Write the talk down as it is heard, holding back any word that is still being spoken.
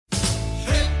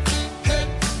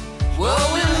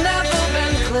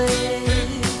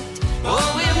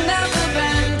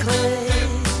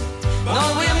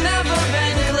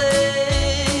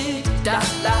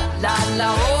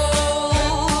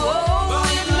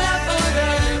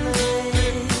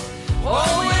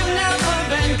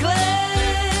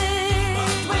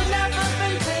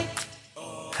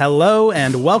Hello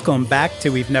and welcome back to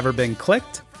We've Never Been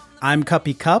Clicked. I'm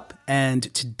Cuppy Cup, and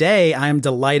today I'm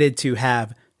delighted to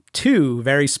have two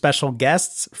very special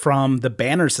guests from the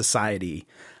Banner Society.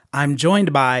 I'm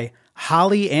joined by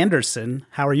Holly Anderson.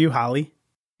 How are you, Holly?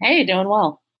 Hey, doing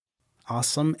well.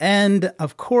 Awesome. And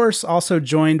of course, also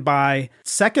joined by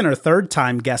second or third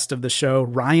time guest of the show,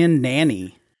 Ryan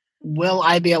Nanni. Will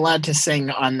I be allowed to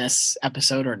sing on this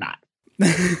episode or not?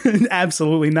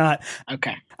 Absolutely not.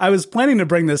 Okay. I was planning to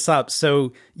bring this up.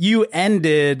 So you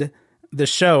ended the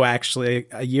show actually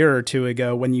a year or two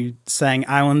ago when you sang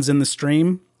Islands in the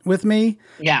Stream with me.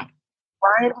 Yeah.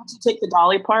 Ryan, did you take the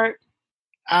Dolly part?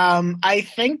 I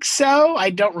think so. I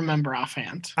don't remember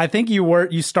offhand. I think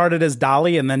you started as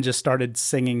Dolly and then just started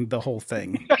singing the whole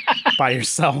thing by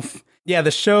yourself. Yeah,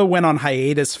 the show went on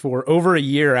hiatus for over a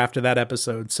year after that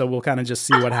episode, so we'll kind of just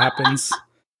see what happens.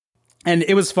 And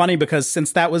it was funny because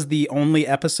since that was the only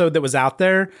episode that was out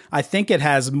there, I think it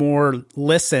has more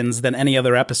listens than any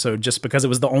other episode just because it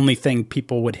was the only thing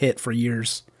people would hit for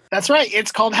years. That's right.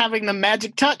 It's called having the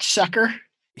magic touch, sucker.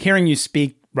 Hearing you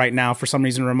speak right now for some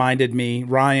reason reminded me,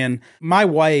 Ryan, my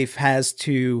wife has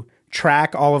to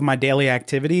track all of my daily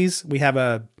activities. We have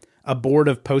a board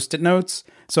of Post-it notes.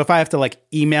 So if I have to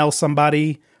email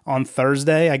somebody on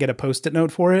Thursday, I get a Post-it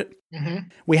note for it. Mm-hmm.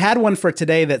 We had one for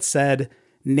today that said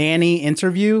nanny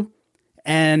interview,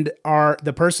 and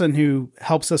the person who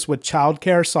helps us with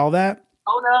childcare saw that.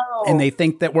 Oh no. And they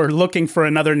think that we're looking for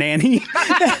another nanny.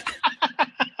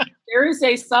 There is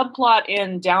a subplot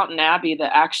in Downton Abbey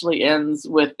that actually ends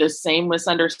with this same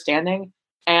misunderstanding,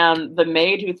 and the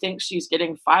maid who thinks she's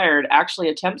getting fired actually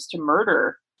attempts to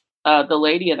murder the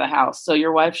lady of the house. So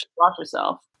your wife should watch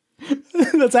herself.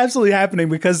 That's absolutely happening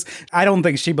because I don't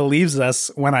think she believes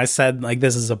us when I said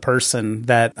this is a person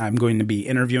that I'm going to be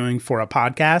interviewing for a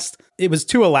podcast. It was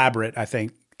too elaborate, I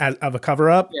think, of a cover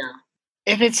up. Yeah.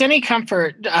 If it's any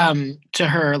comfort to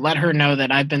her, let her know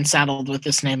that I've been saddled with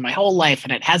this name my whole life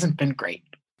and it hasn't been great.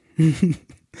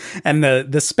 And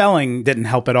the spelling didn't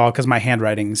help at all because my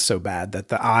handwriting is so bad that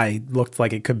the I looked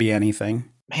like it could be anything.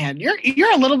 Man,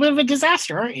 you're a little bit of a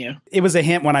disaster, aren't you? It was a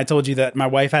hint when I told you that my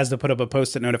wife has to put up a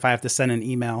Post-it note if I have to send an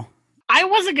email. I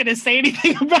wasn't going to say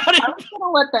anything about it. I was going to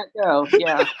let that go.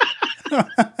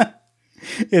 Yeah.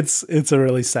 It's a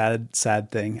really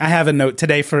sad thing. I have a note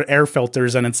today for air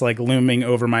filters, and it's looming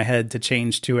over my head to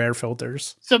change to air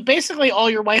filters. So basically, all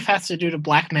your wife has to do to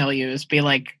blackmail you is be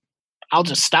like, "I'll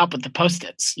just stop with the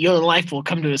Post-its. Your life will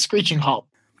come to a screeching halt."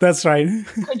 That's right.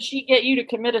 Could she get you to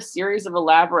commit a series of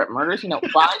elaborate murders?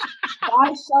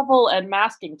 Buy shovel and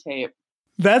masking tape.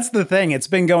 That's the thing. It's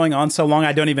been going on so long,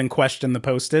 I don't even question the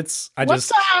Post-its.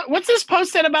 What's this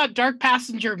Post-it about Dark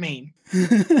Passenger mean?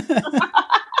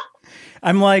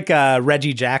 I'm like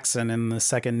Reggie Jackson in the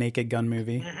second Naked Gun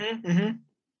movie. Mm-hmm, mm-hmm.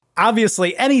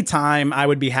 Obviously, anytime I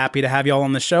would be happy to have y'all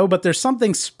on the show, but there's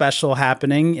something special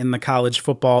happening in the college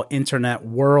football internet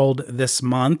world this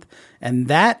month, and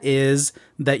that is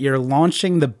that you're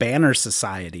launching the Banner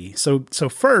Society. So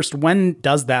first, when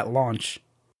does that launch?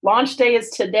 Launch day is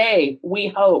today, we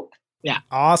hope. Yeah.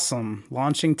 Awesome.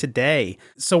 Launching today.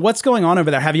 So what's going on over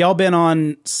there? Have y'all been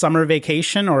on summer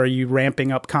vacation, or are you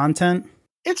ramping up content?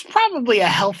 It's probably a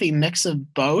healthy mix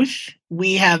of both.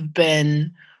 We have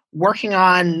been working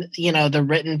on, the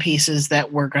written pieces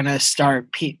that we're going to start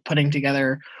putting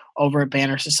together over at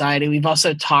Banner Society. We've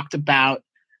also talked about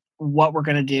what we're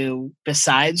going to do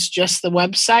besides just the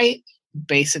website.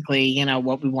 Basically,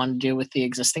 what we want to do with the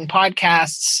existing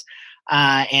podcasts,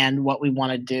 and what we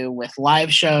want to do with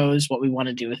live shows, what we want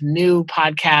to do with new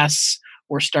podcasts.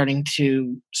 We're starting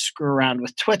to screw around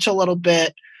with Twitch a little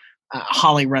bit.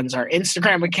 Holly runs our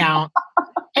Instagram account.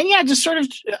 And yeah, just sort of,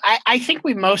 I think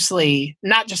we mostly,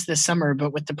 not just this summer,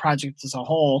 but with the project as a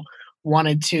whole,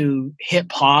 wanted to hit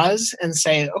pause and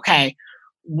say, okay,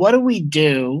 what do we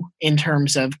do in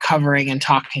terms of covering and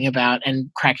talking about and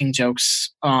cracking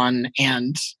jokes on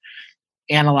and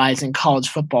analyzing college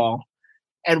football?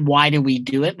 And why do we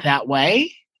do it that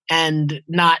way? And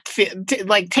not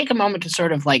take a moment to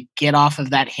sort of get off of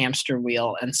that hamster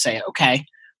wheel and say, okay,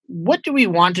 what do we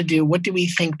want to do? What do we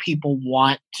think people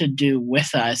want to do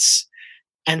with us?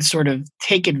 And sort of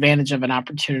take advantage of an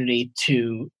opportunity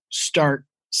to start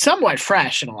somewhat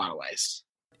fresh in a lot of ways.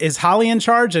 Is Holly in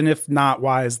charge? And if not,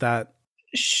 why is that?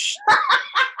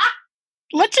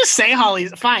 Let's just say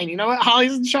Holly's fine. You know what?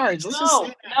 Holly's in charge.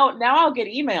 No, now I'll get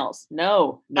emails.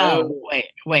 No. Oh,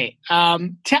 wait.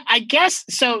 I guess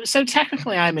so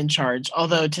technically I'm in charge,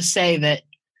 although to say that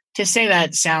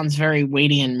sounds very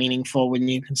weighty and meaningful when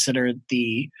you consider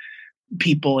the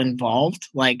people involved.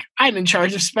 I'm in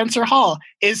charge of Spencer Hall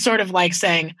is sort of like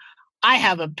saying, I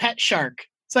have a pet shark.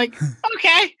 It's like,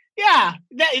 okay, yeah,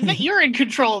 that you're in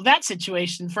control of that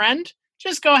situation, friend.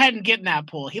 Just go ahead and get in that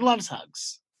pool. He loves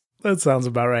hugs. That sounds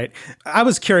about right. I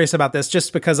was curious about this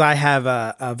just because I have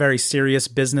a very serious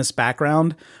business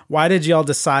background. Why did y'all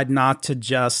decide not to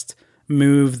just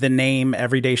move the name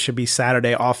Every Day Should Be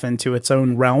Saturday off into its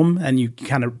own realm and you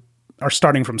kind of are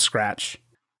starting from scratch?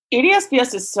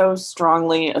 ADSBS is so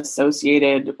strongly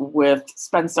associated with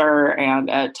Spencer and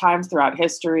at times throughout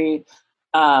history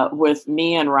with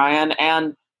me and Ryan.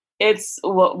 And it's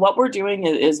what we're doing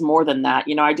is more than that.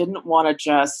 You know, I didn't want to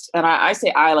just, and I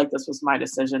say I like this was my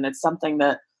decision. It's something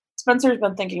that Spencer's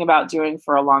been thinking about doing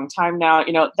for a long time now.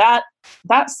 You know, that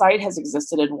site has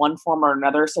existed in one form or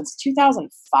another since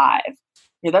 2005. You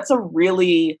know, that's a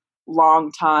really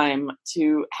long time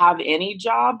to have any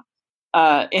job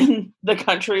in the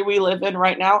country we live in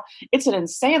right now. It's an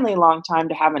insanely long time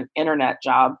to have an internet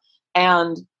job.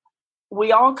 And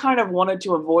we all kind of wanted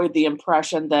to avoid the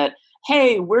impression that,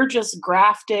 hey, we're just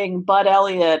grafting Bud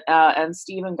Elliott and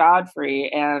Stephen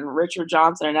Godfrey and Richard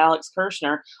Johnson and Alex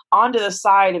Kirshner onto the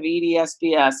side of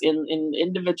EDSBS in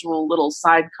individual little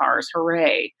sidecars.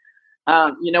 Hooray.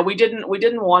 You know, we didn't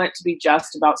want it to be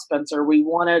just about Spencer. We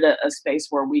wanted a space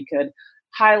where we could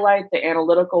highlight the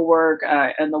analytical work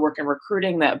and the work in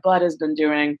recruiting that Bud has been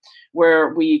doing,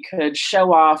 where we could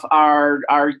show off our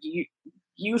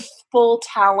youthful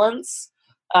talents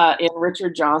in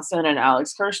Richard Johnson and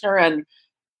Alex Kirshner.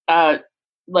 And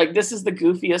like, this is the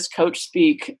goofiest coach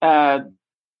speak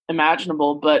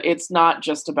imaginable, but it's not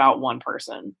just about one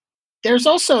person. There's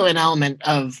also an element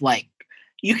of like,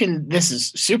 this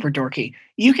is super dorky.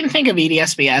 You can think of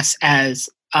EDSBS as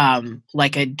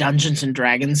like a Dungeons and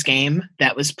Dragons game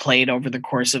that was played over the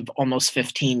course of almost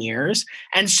 15 years.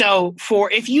 And so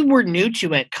if you were new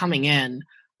to it coming in,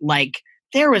 like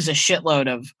there was a shitload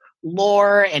of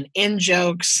lore and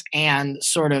in-jokes and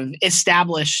sort of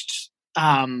established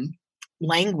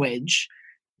language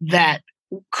that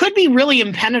could be really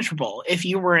impenetrable if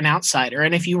you were an outsider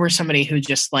and if you were somebody who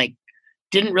just like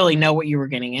didn't really know what you were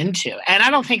getting into. And I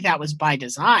don't think that was by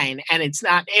design, and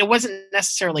it wasn't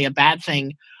necessarily a bad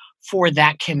thing for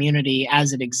that community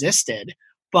as it existed,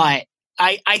 but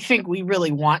I think we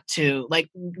really want to, like,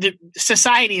 the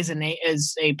society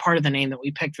is a part of the name that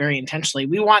we picked very intentionally.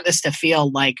 We want this to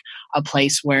feel like a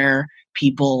place where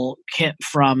people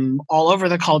from all over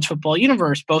the college football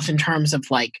universe, both in terms of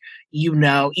like, you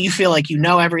feel like you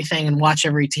know everything and watch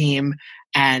every team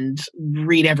and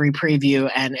read every preview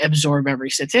and absorb every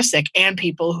statistic, and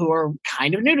people who are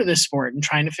kind of new to this sport and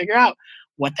trying to figure out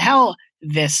what the hell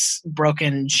this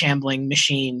broken, shambling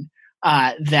machine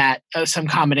that some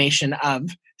combination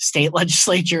of state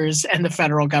legislatures and the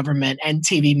federal government and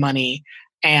TV money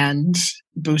and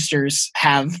boosters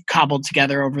have cobbled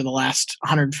together over the last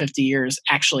 150 years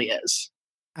actually is.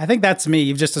 I think that's me.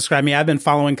 You've just described me. I've been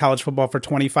following college football for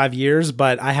 25 years,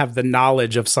 but I have the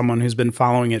knowledge of someone who's been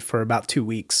following it for about 2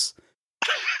 weeks.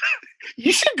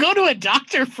 You should go to a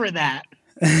doctor for that.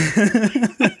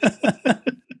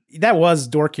 That was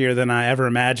dorkier than I ever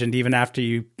imagined, even after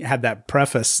you had that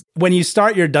preface. When you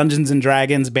start your Dungeons and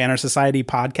Dragons Banner Society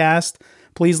podcast,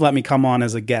 please let me come on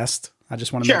as a guest. I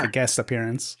just want to make a guest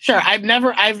appearance. Sure. I've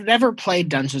never played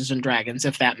Dungeons and Dragons,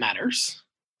 if that matters.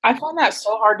 I find that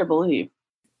so hard to believe.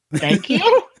 Thank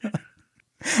you.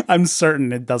 I'm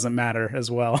certain it doesn't matter as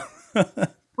well.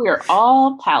 We are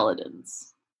all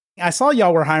paladins. I saw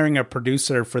y'all were hiring a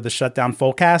producer for the Shutdown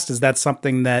Fullcast. Is that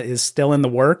something that is still in the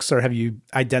works, or have you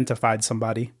identified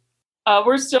somebody?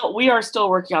 We are still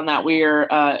working on that. We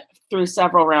are through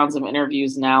several rounds of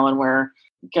interviews now, and we're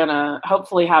gonna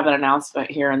hopefully have an announcement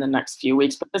here in the next few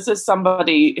weeks. But this is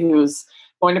somebody who's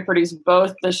going to produce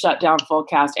both the Shutdown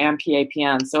Fullcast and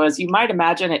PAPN. So as you might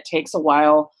imagine, it takes a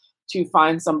while to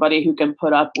find somebody who can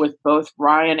put up with both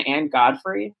Ryan and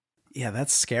Godfrey. Yeah,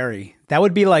 that's scary. That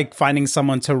would be like finding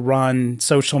someone to run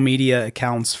social media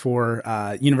accounts for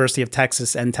University of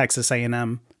Texas and Texas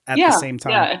A&M at the same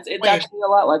time. Yeah, it's actually a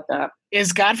lot like that.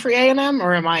 Is Godfrey A&M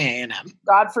or am I A&M?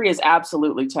 Godfrey is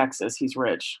absolutely Texas. He's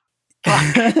rich.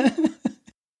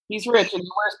 He's rich and he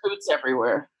wears boots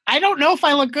everywhere. I don't know if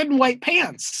I look good in white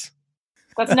pants.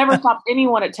 That's never stopped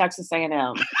anyone at Texas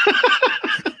A&M.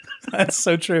 That's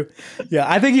so true. Yeah,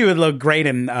 I think you would look great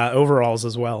in overalls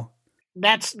as well.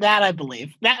 That I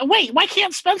believe. Wait, why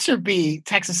can't Spencer be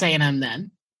Texas A&M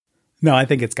then? No, I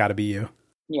think it's got to be you.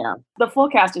 Yeah, the full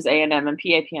cast is A&M and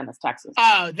PAPN is Texas.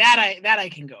 Oh, that I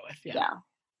can go with. Yeah.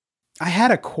 I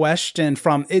had a question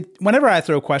from it. Whenever I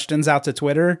throw questions out to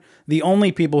Twitter, the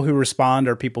only people who respond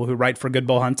are people who write for Good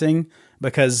Bull Hunting,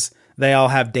 because they all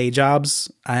have day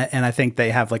jobs, and I think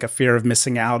they have like a fear of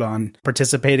missing out on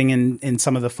participating in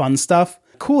some of the fun stuff.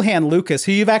 Cool Hand Lucas,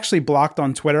 who you've actually blocked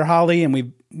on Twitter, Holly, and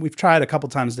we've tried a couple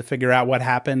times to figure out what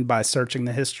happened by searching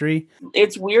the history.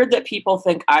 It's weird that people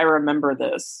think I remember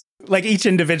this. Like each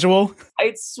individual?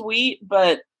 It's sweet,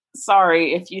 but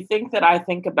sorry, if you think that I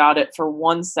think about it for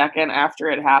 1 second after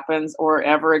it happens or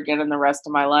ever again in the rest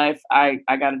of my life, I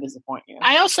gotta disappoint you.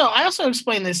 I also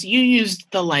explained this. You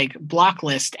used the like block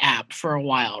list app for a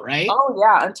while, right? Oh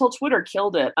yeah, until Twitter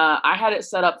killed it. I had it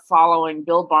set up following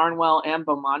Bill Barnwell and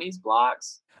Bomani's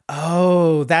blocks.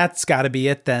 Oh, that's got to be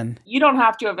it then. You don't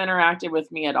have to have interacted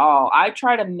with me at all. I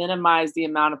try to minimize the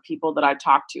amount of people that I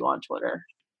talk to on Twitter.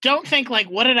 Don't think like,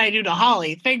 what did I do to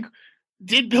Holly? Think,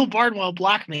 did Bill Barnwell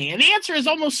block me? And the answer is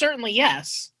almost certainly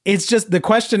yes. It's just, the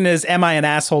question is, am I an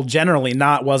asshole generally,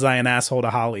 not was I an asshole to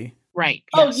Holly? Right.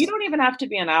 Oh, yes. you don't even have to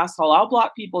be an asshole. I'll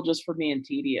block people just for being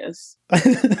tedious.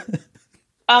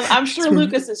 I'm sure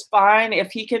Lucas is fine.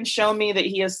 If he can show me that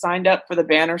he has signed up for the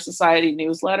Banner Society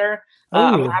newsletter,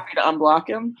 I'm happy to unblock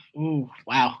him. Ooh,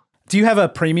 wow. Do you have a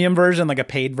premium version, like a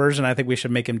paid version? I think we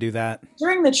should make him do that.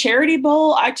 During the Charity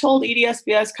Bowl, I told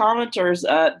EDSBS commenters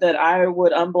that I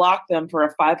would unblock them for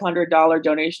a $500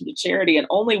 donation to charity, and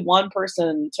only one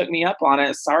person took me up on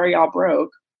it. Sorry, y'all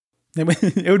broke.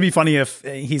 It would be funny if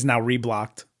he's now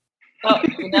reblocked.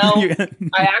 I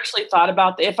actually thought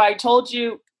about that. If I told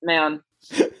you, man,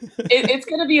 it's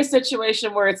going to be a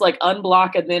situation where it's like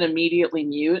unblock and then immediately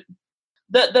mute.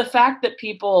 The fact that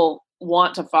people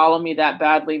want to follow me that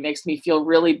badly makes me feel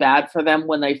really bad for them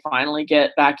when they finally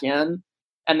get back in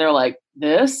and they're like,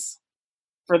 this?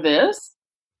 For this?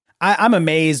 I'm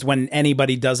amazed when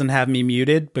anybody doesn't have me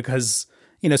muted because,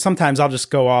 sometimes I'll just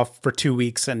go off for 2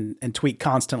 weeks and tweet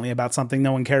constantly about something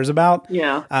no one cares about.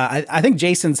 Yeah. I think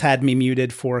Jason's had me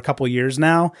muted for a couple years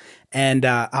now. And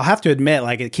I'll have to admit,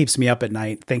 like, it keeps me up at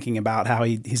night thinking about how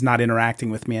he's not interacting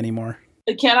with me anymore.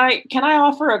 Can I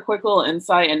offer a quick little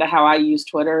insight into how I use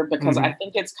Twitter? Because I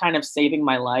think it's kind of saving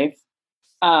my life.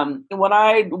 When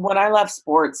I left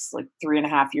sports like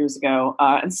 3.5 years ago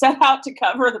and set out to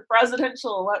cover the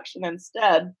presidential election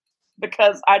instead,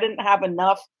 because I didn't have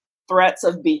enough threats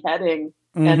of beheading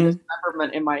and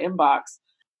dismemberment in my inbox,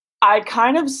 I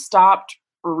kind of stopped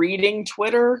reading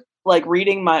Twitter, like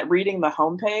reading the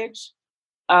homepage.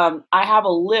 I have a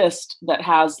list that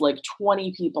has like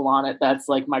 20 people on it. That's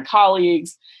like my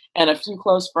colleagues and a few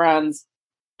close friends,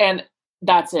 and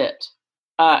that's it.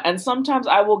 And sometimes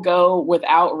I will go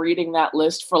without reading that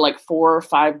list for like 4 or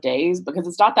 5 days because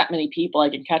it's not that many people I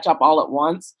can catch up all at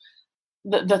once.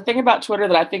 The thing about Twitter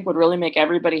that I think would really make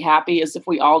everybody happy is if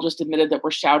we all just admitted that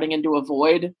we're shouting into a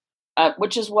void,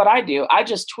 which is what I do. I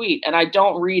just tweet and I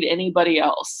don't read anybody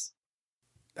else.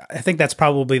 I think that's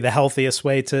probably the healthiest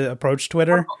way to approach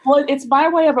Twitter. Well, it's my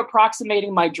way of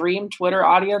approximating my dream Twitter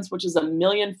audience, which is 1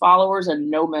 million followers and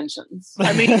no mentions.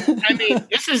 I mean,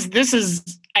 this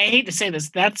is. I hate to say this.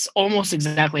 That's almost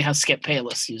exactly how Skip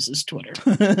Bayless uses Twitter.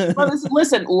 Well,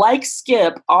 listen, like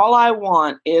Skip, all I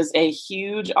want is a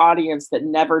huge audience that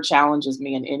never challenges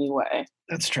me in any way.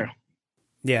 That's true.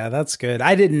 Yeah, that's good.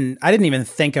 I didn't even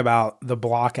think about the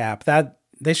block app.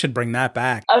 They should bring that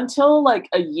back. Until like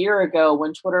a year ago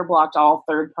when Twitter blocked all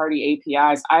third-party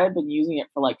APIs, I had been using it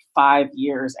for like 5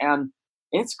 years and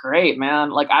it's great, man.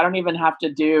 Like I don't even have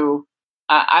to do,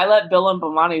 I let Bill and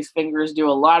Bomani's fingers do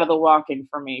a lot of the walking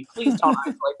for me. Please don't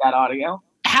isolate that audio.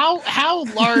 How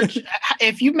large,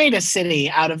 if you made a city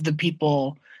out of the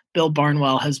people Bill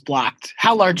Barnwell has blocked,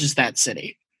 how large is that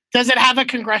city? Does it have a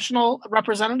congressional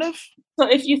representative? So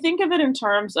if you think of it in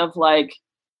terms of like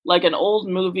an old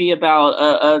movie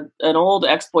about an old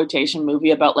exploitation movie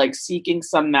about like seeking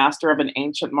some master of an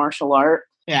ancient martial art.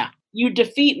 Yeah. You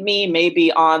defeat me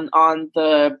maybe on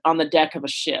the deck of a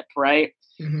ship, right?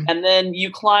 Mm-hmm. And then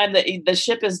you climb the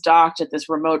ship is docked at this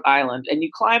remote island and you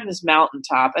climb this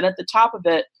mountaintop and at the top of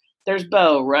it there's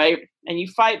Bo, right? And you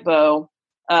fight Bo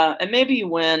and maybe you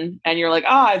win and you're like,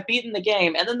 I've beaten the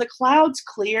game. And then the clouds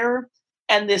clear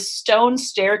and this stone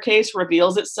staircase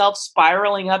reveals itself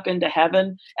spiraling up into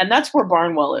heaven. And that's where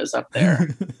Barnwell is up there.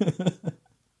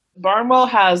 Barnwell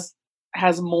has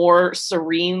more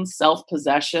serene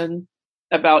self-possession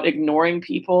about ignoring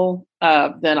people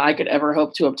than I could ever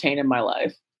hope to obtain in my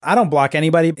life. I don't block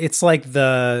anybody. It's like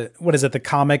the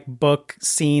comic book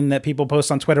scene that people post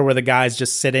on Twitter where the guy's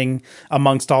just sitting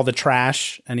amongst all the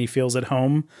trash and he feels at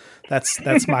home.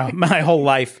 That's my whole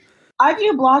life. I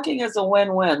view blocking as a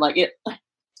win-win.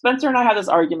 Spencer and I have this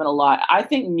argument a lot. I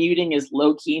think muting is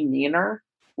low-key meaner,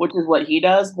 which is what he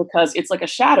does, because it's like a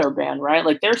shadow ban, right?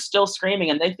 Like they're still screaming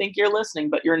and they think you're listening,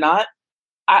 but you're not.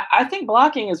 I think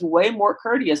blocking is way more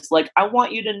courteous. Like, I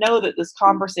want you to know that this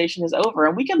conversation is over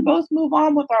and we can both move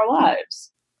on with our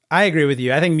lives. I agree with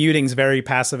you. I think muting's very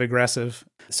passive aggressive.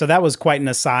 So that was quite an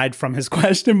aside from his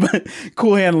question, but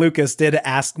Cool Hand Lucas did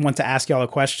want to ask y'all a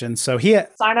question. So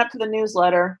sign up to the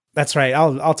newsletter. That's right.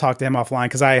 I'll talk to him offline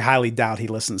because I highly doubt he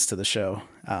listens to the show,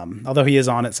 although he is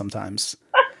on it sometimes.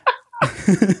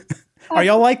 Are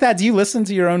y'all like that? Do you listen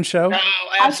to your own show? No,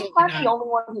 absolutely I think I'm the only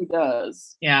one who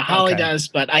does. Yeah, Holly does,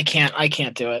 but I can't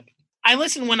do it. I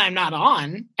listen when I'm not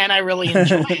on, and I really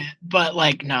enjoy it. But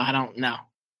no, I don't know.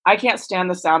 I can't stand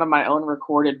the sound of my own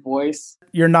recorded voice.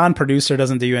 Your non-producer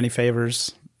doesn't do you any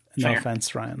favors. No Fair.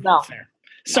 offense, Ryan. No. Fair.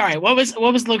 Sorry, what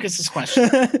was Lucas's question?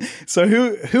 So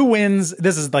who wins?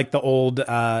 This is like the old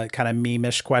kind of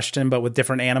meme-ish question, but with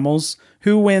different animals.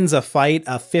 Who wins a fight,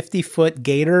 a 50-foot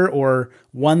gator or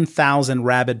 1,000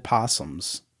 rabid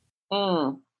possums?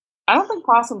 I don't think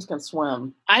possums can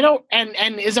swim. I don't.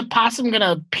 And is a possum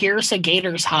gonna pierce a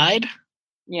gator's hide?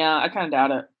 Yeah, I kind of doubt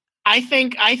it. I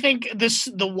think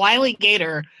the wily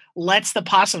gator lets the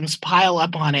possums pile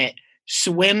up on it,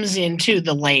 swims into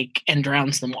the lake, and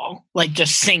drowns them all.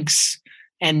 Just sinks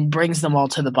and brings them all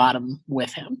to the bottom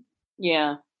with him.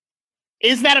 Yeah.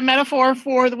 Is that a metaphor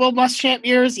for the Will Muschamp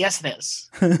years? Yes, it is.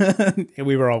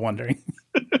 We were all wondering.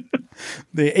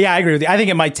 Yeah, I agree with you. I think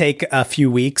it might take a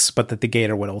few weeks, but that the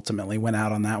gator would ultimately win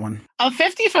out on that one. A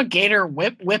 50-foot gator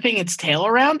whipping its tail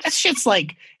around, that shit's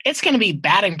it's going to be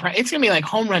batting. It's going to be like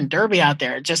home run derby out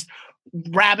there. Just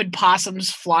rabid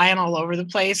possums flying all over the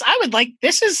place. I would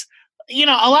this is, a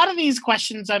lot of these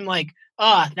questions I'm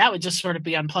that would just sort of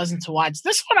be unpleasant to watch.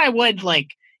 This one I would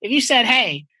if you said,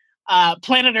 hey,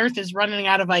 Planet Earth is running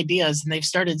out of ideas and they've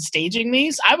started staging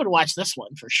these, I would watch this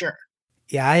one for sure.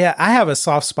 Yeah, I have a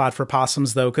soft spot for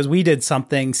possums, though, because we did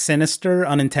something sinister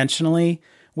unintentionally.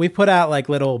 We put out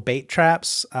little bait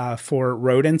traps for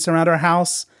rodents around our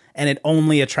house, and it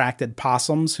only attracted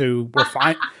possums who were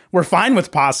fine. We're fine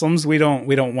with possums. We don't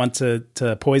want to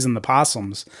poison the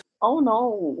possums. Oh,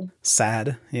 no.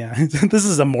 Sad. Yeah. This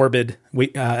is a morbid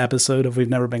episode of We've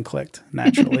Never Been Clicked,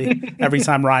 naturally. Every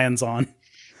time Ryan's on.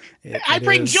 I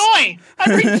bring joy. I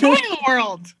bring joy to the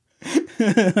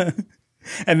world.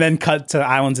 And then cut to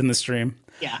Islands in the Stream.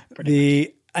 Yeah. Pretty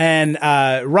much. And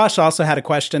Rush also had a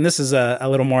question. This is a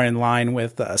little more in line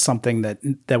with something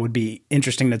that would be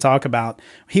interesting to talk about.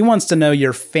 He wants to know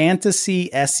your fantasy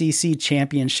SEC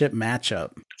championship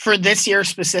matchup. For this year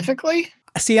specifically?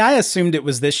 See, I assumed it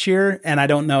was this year, and I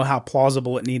don't know how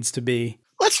plausible it needs to be.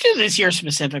 Let's do this year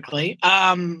specifically.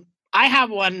 I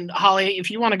have one, Holly. If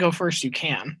you want to go first, you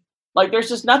can. There's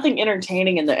just nothing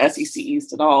entertaining in the SEC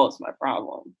East at all is my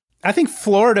problem. I think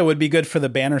Florida would be good for the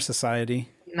Banner Society.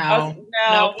 No,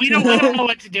 we don't know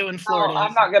what to do in Florida. No,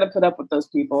 I'm not going to put up with those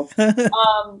people.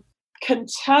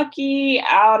 Kentucky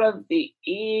out of the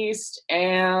East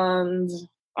and,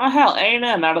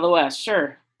 A&M out of the West.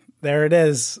 Sure. There it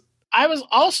is. I was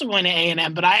also going to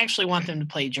A&M, but I actually want them to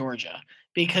play Georgia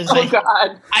because I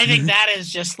think that is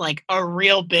just a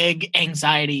real big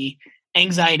anxiety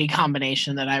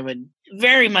combination that I would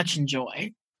very much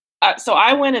enjoy. So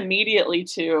I went immediately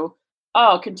to,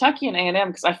 Kentucky and A&M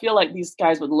because I feel like these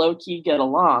guys would low key get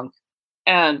along.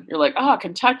 And you're like,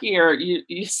 Kentucky, or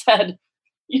you said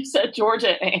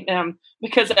Georgia A&M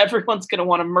because everyone's going to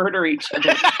want to murder each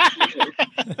other.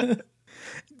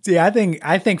 See, I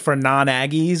think for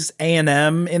non-Aggies,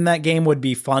 A&M in that game would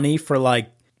be funny for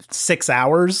 6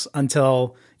 hours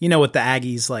until, with the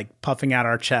Aggies puffing out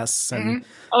our chests. And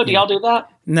Oh, do y'all do that?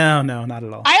 No, not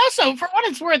at all. I also, for what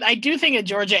it's worth, I do think a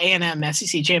Georgia A&M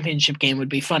SEC championship game would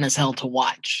be fun as hell to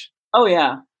watch. Oh,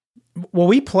 yeah. Well,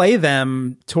 we play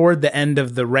them toward the end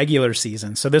of the regular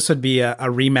season. So this would be a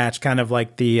rematch, kind of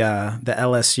like the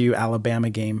LSU Alabama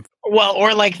game. Well,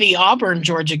 or the Auburn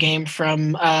Georgia game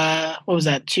from, what was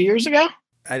that, 2 years ago?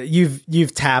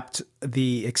 You've tapped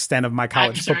the extent of my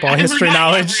college football history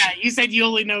knowledge. You said you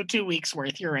only know 2 weeks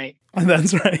worth. You're right.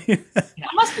 That's right.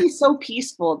 That must be so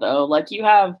peaceful, though. You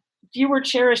have fewer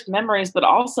cherished memories, but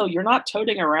also you're not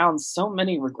toting around so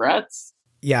many regrets.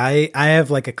 Yeah, I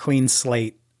have a clean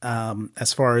slate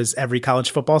as far as every college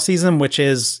football season, which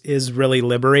is really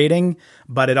liberating,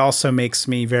 but it also makes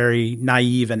me very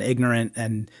naive and ignorant,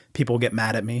 and people get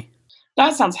mad at me.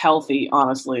 That sounds healthy,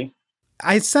 honestly.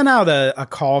 I sent out a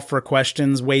call for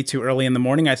questions way too early in the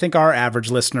morning. I think our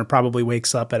average listener probably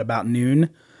wakes up at about noon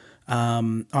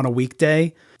on a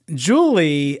weekday.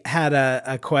 Julie had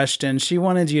a question. She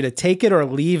wanted you to take it or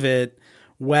leave it,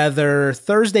 whether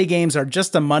Thursday games are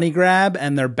just a money grab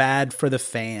and they're bad for the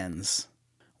fans.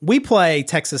 We play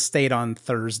Texas State on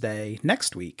Thursday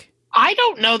next week. I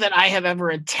don't know that I have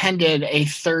ever attended a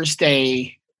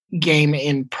Thursday game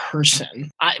in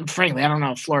person. Frankly, I don't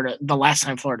know the last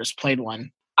time Florida's played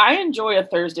one. I enjoy a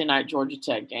Thursday night Georgia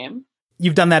Tech game.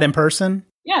 You've done that in person?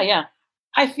 Yeah.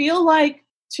 I feel like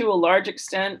to a large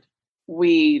extent,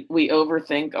 we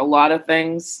overthink a lot of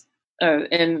things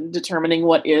in determining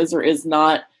what is or is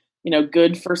not,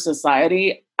 good for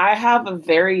society. I have a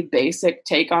very basic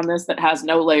take on this that has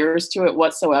no layers to it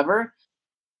whatsoever.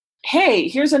 Hey,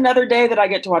 here's another day that I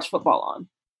get to watch football on.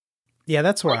 Yeah,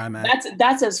 that's where I'm at.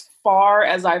 That's as far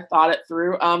as I've thought it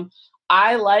through.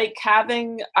 I like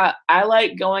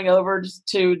going over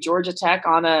to Georgia Tech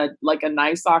on a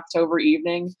nice October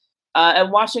evening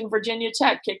and watching Virginia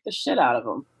Tech kick the shit out of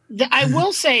them. I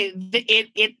will say that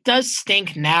it does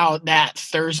stink now that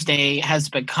Thursday has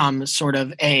become sort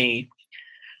of a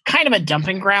kind of a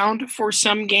dumping ground for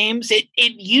some games. It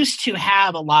used to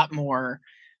have a lot more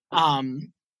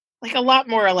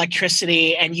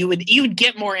electricity, and you would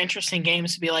get more interesting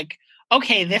games to be like,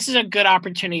 okay, this is a good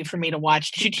opportunity for me to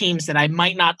watch two teams that I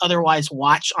might not otherwise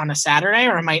watch on a Saturday,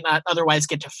 or I might not otherwise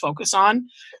get to focus on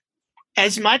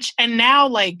as much. And now,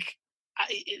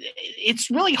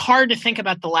 it's really hard to think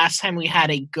about the last time we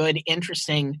had a good,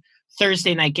 interesting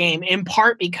Thursday night game, in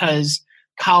part because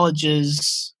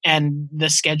colleges and the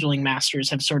scheduling masters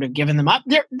have sort of given them up.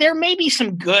 There may be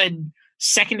some good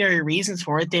secondary reasons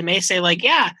for it. They may say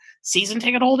season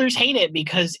ticket holders hate it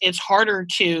because it's harder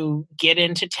to get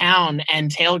into town and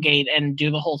tailgate and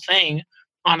do the whole thing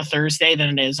on a Thursday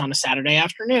than it is on a Saturday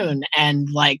afternoon. And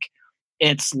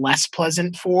it's less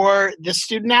pleasant for the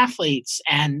student athletes.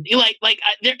 And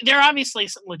there are obviously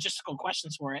some logistical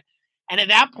questions for it. And at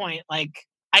that point,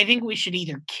 I think we should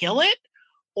either kill it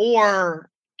or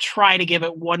try to give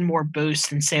it one more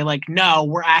boost and say no,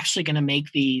 we're actually going to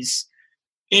make these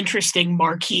interesting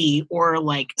marquee or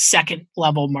second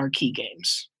level marquee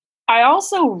games. I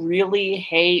also really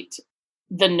hate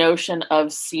the notion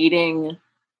of seeding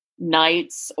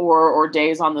nights or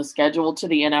days on the schedule to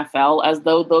the NFL as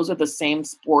though those are the same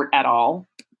sport at all.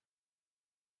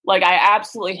 I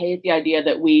absolutely hate the idea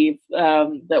that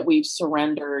we've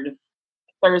surrendered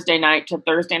Thursday night to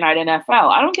Thursday night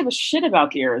NFL. I don't give a shit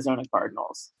about the Arizona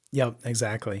Cardinals. Yep,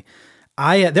 exactly.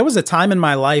 There was a time in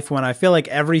my life when I feel like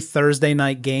every Thursday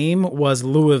night game was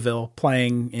Louisville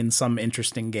playing in some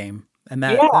interesting game. And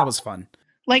that was fun.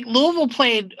 Louisville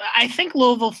played, I think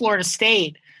Louisville, Florida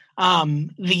State, the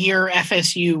year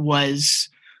FSU was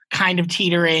kind of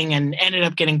teetering and ended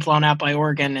up getting blown out by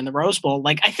Oregon in the Rose Bowl.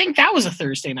 I think that was a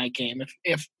Thursday night game,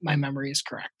 if my memory is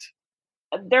correct.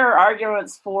 There are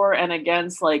arguments for and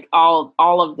against all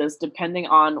of this depending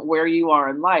on where you are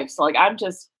in life. So I'm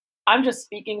just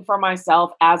speaking for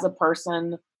myself as a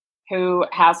person who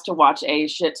has to watch a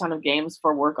shit ton of games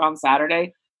for work on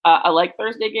Saturday. I like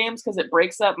Thursday games because it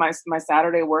breaks up my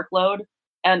Saturday workload.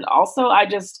 And also I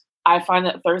find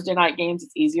that Thursday night games,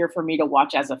 it's easier for me to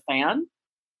watch as a fan.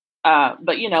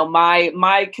 But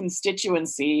my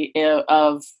constituency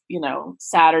of,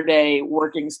 Saturday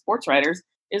working sports writers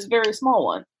is a very small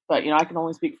one, but I can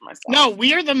only speak for myself. No,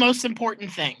 we are the most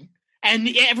important thing. And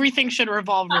everything should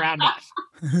revolve around us.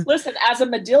 Listen, as a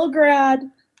Medill grad,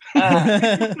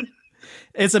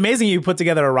 it's amazing you put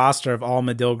together a roster of all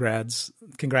Medill grads.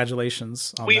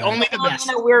 Congratulations! On that. Only the best.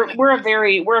 We're a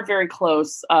very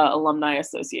close alumni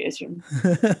association.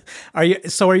 Are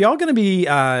y'all going to be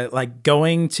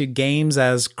going to games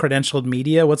as credentialed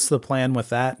media? What's the plan with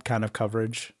that kind of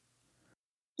coverage?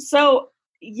 So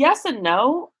yes and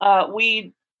no.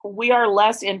 We are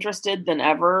less interested than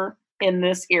ever in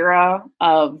this era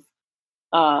of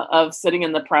sitting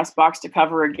in the press box to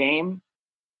cover a game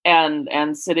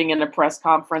and sitting in a press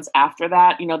conference after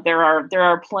that. There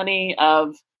are plenty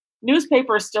of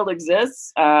newspapers still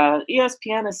exists.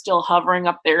 ESPN is still hovering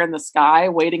up there in the sky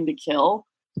waiting to kill.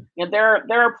 There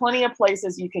are plenty of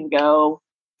places you can go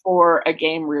for a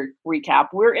game recap.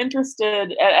 We're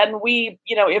interested, and we,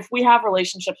 if we have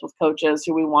relationships with coaches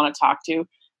who we want to talk to,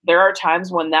 there are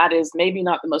times when that is maybe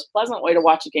not the most pleasant way to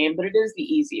watch a game, but it is the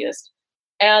easiest.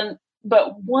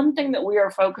 But one thing that we are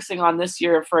focusing on this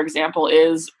year, for example,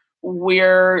 is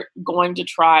we're going to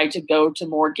try to go to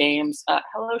more games.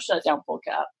 Hello, Shutdown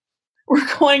Polecat. We're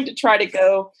going to try to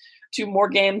go to more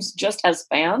games just as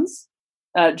fans,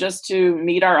 just to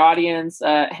meet our audience,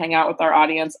 hang out with our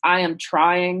audience. I am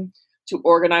trying to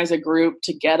organize a group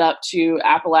to get up to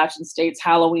Appalachian State's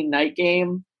Halloween night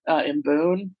game in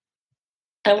Boone.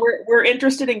 And we're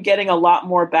interested in getting a lot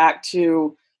more back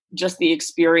to just the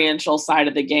experiential side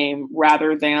of the game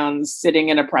rather than sitting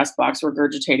in a press box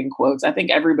regurgitating quotes. I think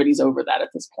everybody's over that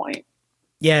at this point.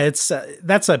 Yeah,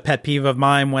 that's a pet peeve of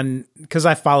mine because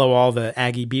I follow all the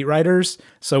Aggie beat writers.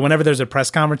 So whenever there's a press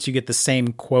conference, you get the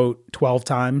same quote 12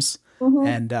 times.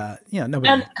 And nobody.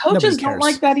 And coaches nobody don't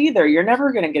like that either. You're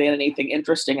never going to get anything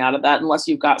interesting out of that unless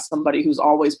you've got somebody who's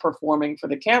always performing for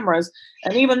the cameras.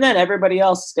 And even then, everybody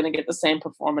else is going to get the same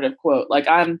performative quote. Like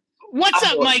What's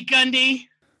up, Mike Gundy?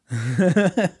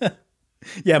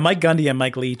 Yeah, Mike Gundy and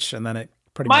Mike Leach, and then it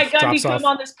pretty much drops off. Mike Gundy, come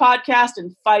on this podcast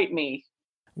and fight me.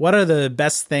 What are the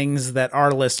best things that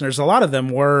our listeners, a lot of them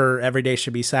were Everyday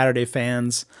Should Be Saturday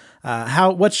fans,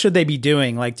 what should they be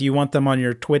doing? Like, do you want them on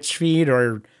your Twitch feed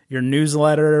or your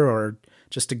newsletter, or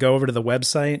just to go over to the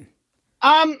website?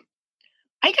 I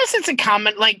guess it's a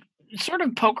comment, like, sort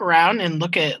of poke around and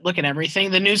look at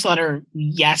everything. The newsletter,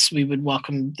 yes, we would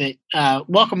welcome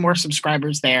more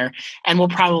subscribers there, and we'll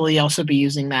probably also be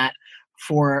using that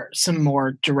for some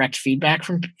more direct feedback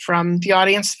from the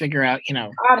audience to figure out,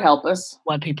 God help us,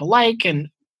 what people like, and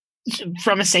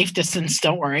from a safe distance,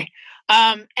 don't worry.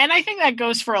 And I think that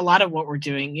goes for a lot of what we're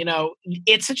doing.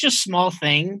 It's such a small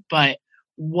thing, but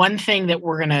one thing that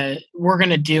we're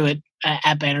gonna do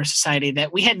at Banner Society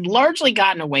that we had largely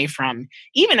gotten away from,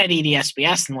 even at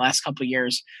EDSBS in the last couple of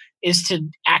years, is to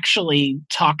actually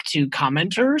talk to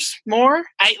commenters more.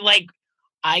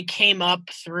 I came up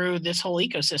through this whole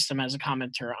ecosystem as a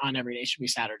commenter on Everyday Should Be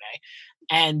Saturday.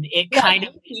 And kind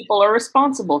of people are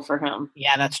responsible for him.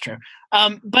 Yeah, that's true.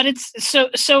 But it's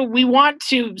so we want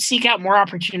to seek out more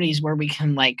opportunities where we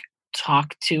can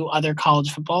talk to other college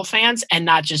football fans and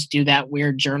not just do that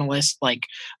weird journalist, like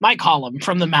my column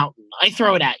from the mountain. I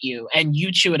throw it at you and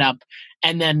you chew it up.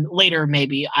 And then later,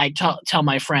 maybe I tell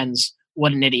my friends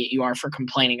what an idiot you are for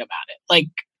complaining about it.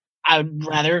 I would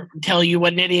rather tell you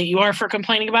what an idiot you are for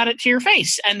complaining about it to your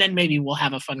face. And then maybe we'll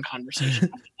have a fun conversation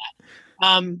after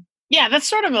that. Yeah, that's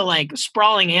sort of a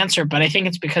sprawling answer, but I think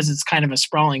it's because it's kind of a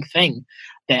sprawling thing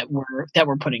that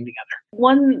we're putting together.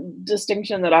 One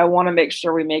distinction that I want to make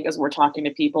sure we make as we're talking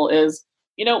to people is,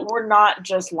 we're not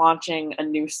just launching a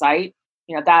new site.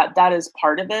 That is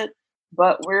part of it,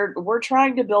 but we're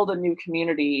trying to build a new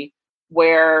community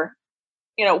where,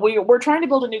 we're trying to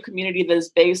build a new community that is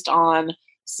based on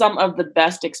some of the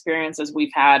best experiences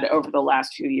we've had over the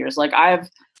last few years.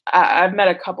 I've met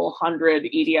a couple hundred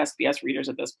EDSBS readers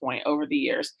at this point over the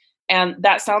years. And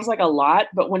that sounds like a lot,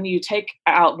 but when you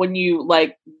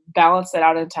balance it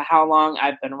out into how long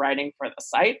I've been writing for the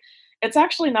site, it's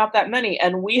actually not that many.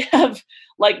 And we have,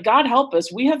 God help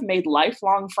us, we have made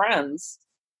lifelong friends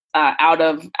out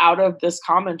of this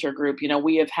commenter group.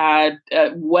 We have had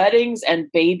weddings and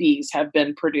babies have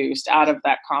been produced out of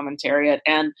that commentariat.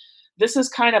 And this is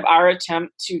kind of our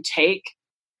attempt to take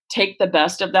the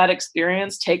best of that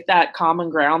experience, take that common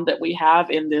ground that we have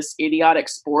in this idiotic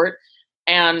sport,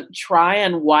 and try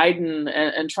and widen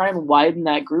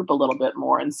that group a little bit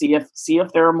more, and see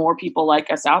if there are more people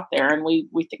like us out there, and we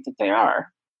think that they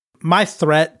are. My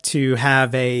threat to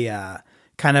have a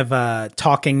kind of a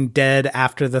Talking Dead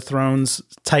After the Thrones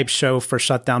type show for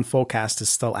Shutdown Fullcast is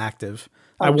still active.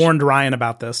 I warned Ryan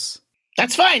about this.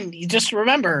 That's fine. You just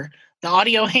remember, the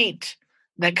audio hate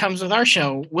that comes with our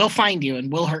show will find you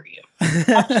and will hurt you.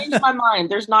 I've changed my mind.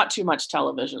 There's not too much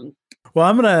television. Well,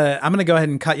 I'm gonna go ahead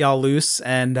and cut y'all loose,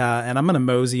 and I'm gonna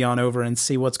mosey on over and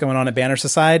see what's going on at Banner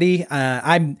Society.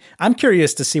 I'm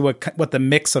curious to see what the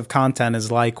mix of content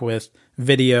is like with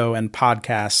video and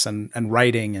podcasts and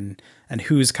writing and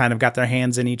who's kind of got their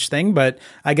hands in each thing. But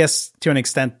I guess to an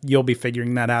extent you'll be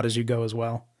figuring that out as you go as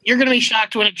well. You're gonna be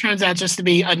shocked when it turns out just to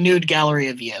be a nude gallery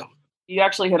of you. You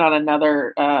actually hit on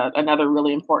another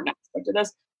really important aspect of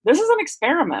this. This is an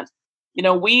experiment.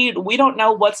 We don't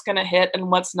know what's going to hit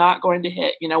and what's not going to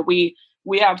hit.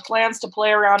 We have plans to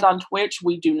play around on Twitch.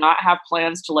 We do not have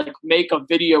plans to make a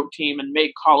video team and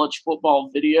make college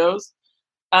football videos.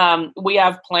 We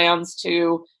have plans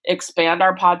to expand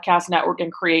our podcast network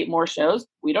and create more shows.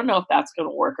 We don't know if that's going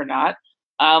to work or not.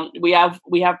 We have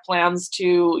plans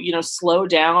to slow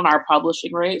down our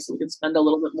publishing rate so we can spend a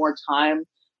little bit more time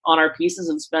on our pieces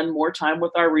and spend more time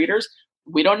with our readers.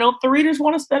 We don't know if the readers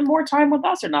want to spend more time with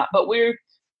us or not, but we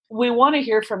want to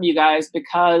hear from you guys,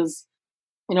 because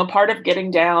part of getting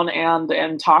down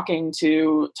and talking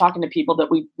to people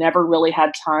that we've never really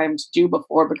had time to do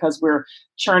before, because we're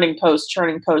churning post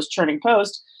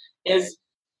is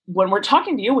when we're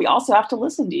talking to you, we also have to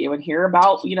listen to you and hear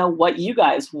about what you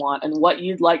guys want and what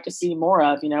you'd like to see more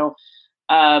of.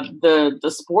 The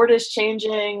sport is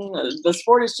changing. The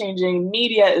sport is changing.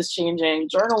 Media is changing.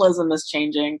 Journalism is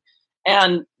changing,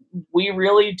 and we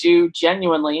really do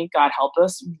genuinely, God help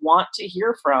us, want to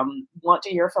hear from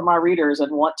our readers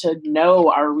and want to know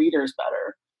our readers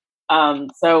better.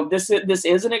 So this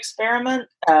is an experiment.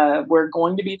 We're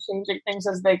going to be changing things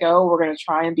as they go. We're going to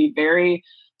try and be very,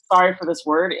 sorry for this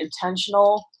word,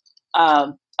 intentional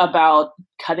about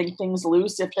cutting things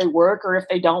loose if they work or if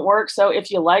they don't work. So if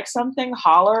you like something,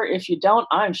 holler. If you don't,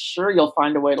 I'm sure you'll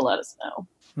find a way to let us know.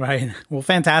 Right. Well,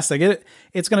 fantastic.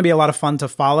 It's going to be a lot of fun to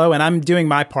follow. And I'm doing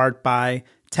my part by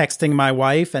texting my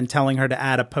wife and telling her to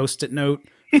add a Post-it note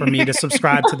for me to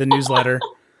subscribe to the newsletter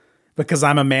because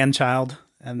I'm a man child.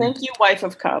 And thank you, wife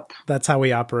of Cup. That's how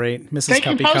we operate. Mrs. Thank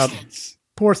Cuppy you, Cup. Post-its.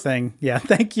 Poor thing. Yeah.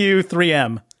 Thank you,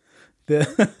 3M.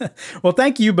 Well,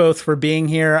 thank you both for being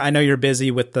here. I know you're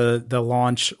busy with the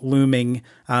launch looming,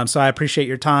 so I appreciate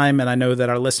your time, and I know that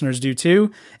our listeners do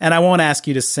too. And I won't ask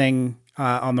you to sing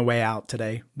on the way out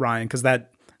today, Ryan, because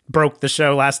that broke the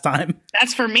show last time.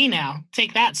 That's for me now.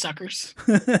 Take that, suckers.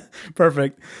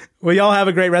 Perfect. Well, y'all have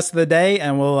a great rest of the day,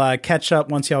 and we'll catch up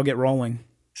once y'all get rolling.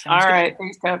 Sounds All good. right.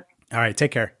 Thanks, Cup. All right.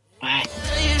 Take care. Bye.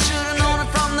 You should have known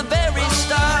it from the very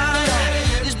start.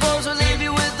 These blows will leave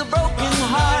you with a broken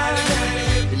heart.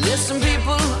 Listen,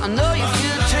 people, I know you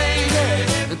feel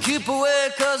betrayed. Keep away,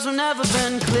 cause we've never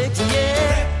been clicked,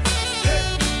 yeah.